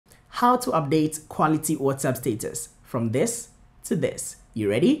how to update quality WhatsApp status from this to this.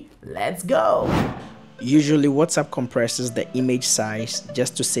 You ready? Let's go. Usually WhatsApp compresses the image size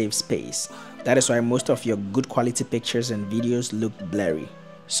just to save space. That is why most of your good quality pictures and videos look blurry.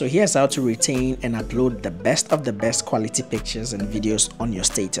 So here's how to retain and upload the best of the best quality pictures and videos on your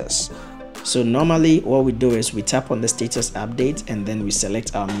status. So normally what we do is we tap on the status update and then we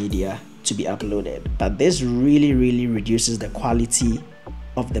select our media to be uploaded. But this really reduces the quality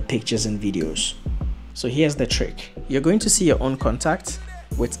of the pictures and videos. So here's the trick. You're going to see your own contact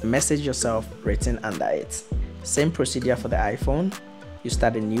with message yourself written under it. Same procedure for the iPhone. You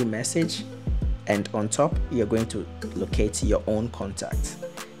start a new message and on top you're going to locate your own contact.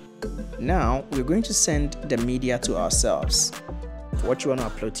 Now we're going to send the media to ourselves, what you want to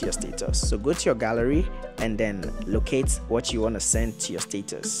upload to your status. So go to your gallery and then locate what you want to send to your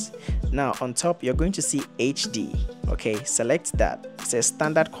status. Now on top you're going to see HD. Okay, select that. It says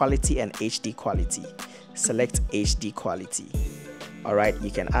standard quality and HD quality. Select HD quality. All right,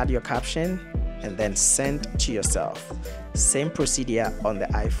 you can add your caption and then send to yourself. Same procedure on the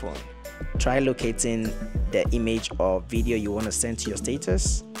iPhone. Try locating the image or video you want to send to your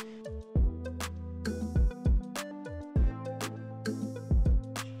status.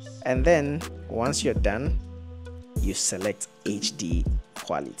 And then once you're done, you select HD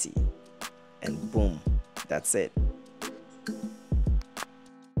quality and boom, that's it.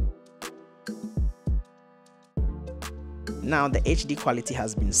 Now the HD quality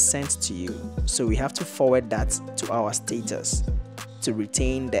has been sent to you, so we have to forward that to our status to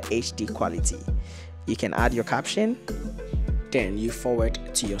retain the HD quality. You can add your caption, then you forward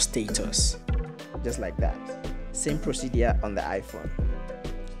to your status, just like that. Same procedure on the iPhone.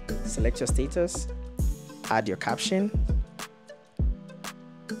 Select your status, add your caption,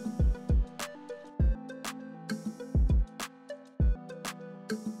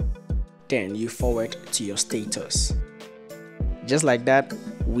 then you forward to your status. Just like that,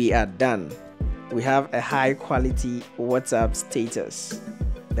 we are done. We have a high quality WhatsApp status.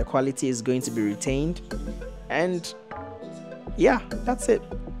 The quality is going to be retained, and yeah, that's it.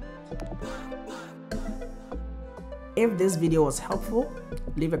 If this video was helpful,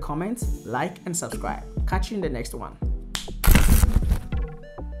 leave a comment, like and subscribe. Catch you in the next one.